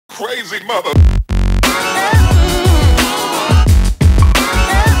crazy mother.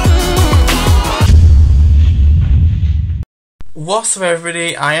 What's up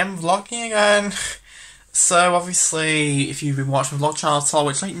everybody, I am vlogging again. So obviously, if you've been watching my vlog channel at all,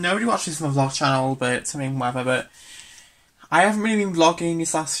 which like nobody watches my vlog channel, but I mean whatever, but I haven't really been vlogging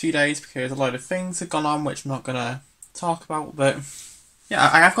these last few days because a load of things have gone on which I'm not gonna talk about, but yeah,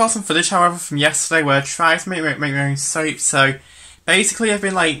 I have got some footage however from yesterday where I tried to make my own soap. So basically I've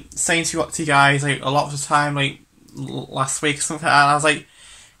been like saying to you guys like a lot of the time, like last week or something, and I was like,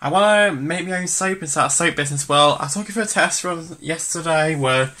 I want to make my own soap and start a soap business. Well, I took it for a test run yesterday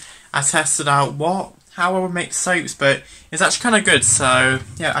where I tested out how I would make soaps, but it's actually kind of good. So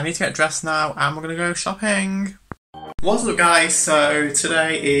yeah, I need to get dressed now and we're going to go shopping. What's up guys, so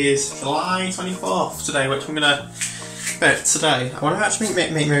today is July 24th today, which I'm going to, but today, I want to actually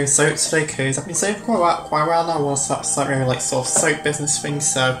make my own soap today because I've been saving for quite a while now. I want to start my own like sort of soap business thing,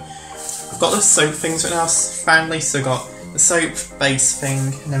 so I've got the soap things right now finally, so I've got the soap base thing,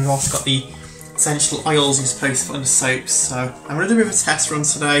 and then we've also got the essential oils you're supposed to put in the soaps. So I'm going to do a bit of a test run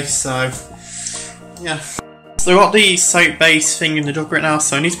today, so yeah. So I've got the soap base thing in the jug right now,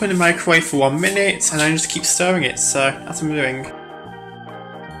 so I need to put it in the microwave for 1 minute and then just keep stirring it, so that's what I'm doing.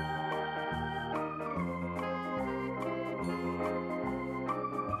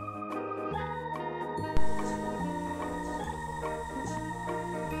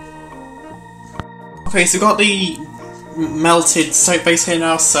 Okay, so we've got the melted soap base here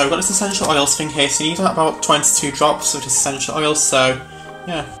now, so I've got this essential oils thing here, so you need about 22 drops of essential oils, so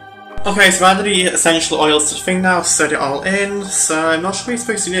yeah. Okay, so I've added the essential oils to the thing now, stirred it all in, so I'm not sure what you're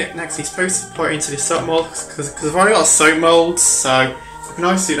supposed to do next. You're supposed to put it into the soap mould, because I've already got a soap mould, so I can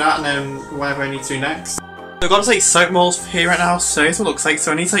always do that and then whatever I need to do next. So I've got this soap mould here right now, so here's what it looks like.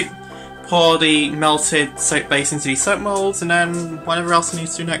 So I need to pour the melted soap base into these soap moulds, and then whatever else I need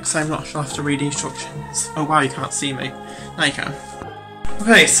to do next, I'm not sure. I have to read the instructions. Oh wow, you can't see me. Now you can.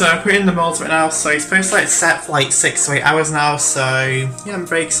 Okay, so I put it in the moulds right now, so it's supposed to set for like 6 to 8 hours now, so yeah, I'm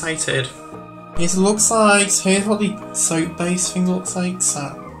very excited. Here's what it looks like, so here's what the soap base thing looks like,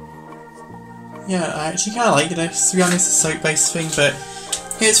 so yeah, I actually kinda like this, to be honest, the soap base thing, but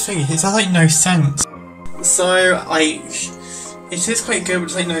here's the thing, it has like no scent. So like, it is quite good, but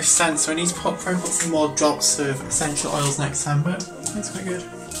it's like no scent, so I need to probably put some more drops of essential oils next time, but it's quite good.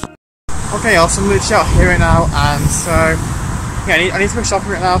 Okay, also I'm literally out here right now, and so yeah, I need to go shopping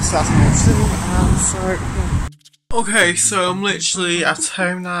right now, so that's what I'm doing, and so yeah. Okay, so I'm literally at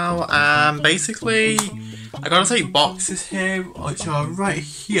home now, and basically I gotta take boxes here, which are right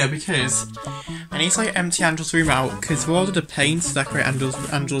here, because I need to like empty Angel's room out, because we ordered a paint to decorate Angel's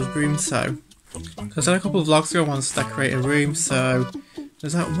room, so because I had a couple of vlogs ago I wanted to decorate a room, so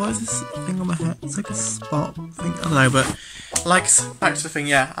there's that. What is this thing on my head? It's like a spot thing. I don't know, but like back to the thing.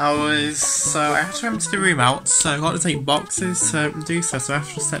 Yeah, I had to empty the room out, so I got to take boxes to do so. So I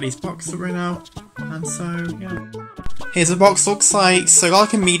have to set these boxes up right now, and so yeah. Here's what the box looks like. So I got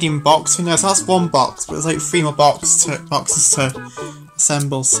like a medium box. So that's one box, but there's like 3 more boxes to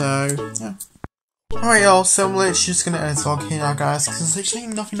assemble. So yeah. Alright y'all, so I'm literally just gonna end the vlog here now guys, because there's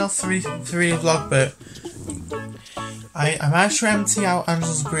literally nothing else to really vlog, but I managed to empty out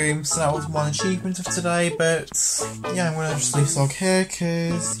Angel's room, so that was one achievement of today, but yeah, I'm gonna just leave the vlog here,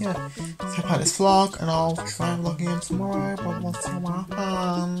 because yeah, let's hope out this vlog, and I'll try and vlog again tomorrow, but we'll see what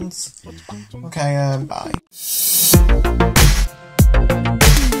happens. Okay, bye.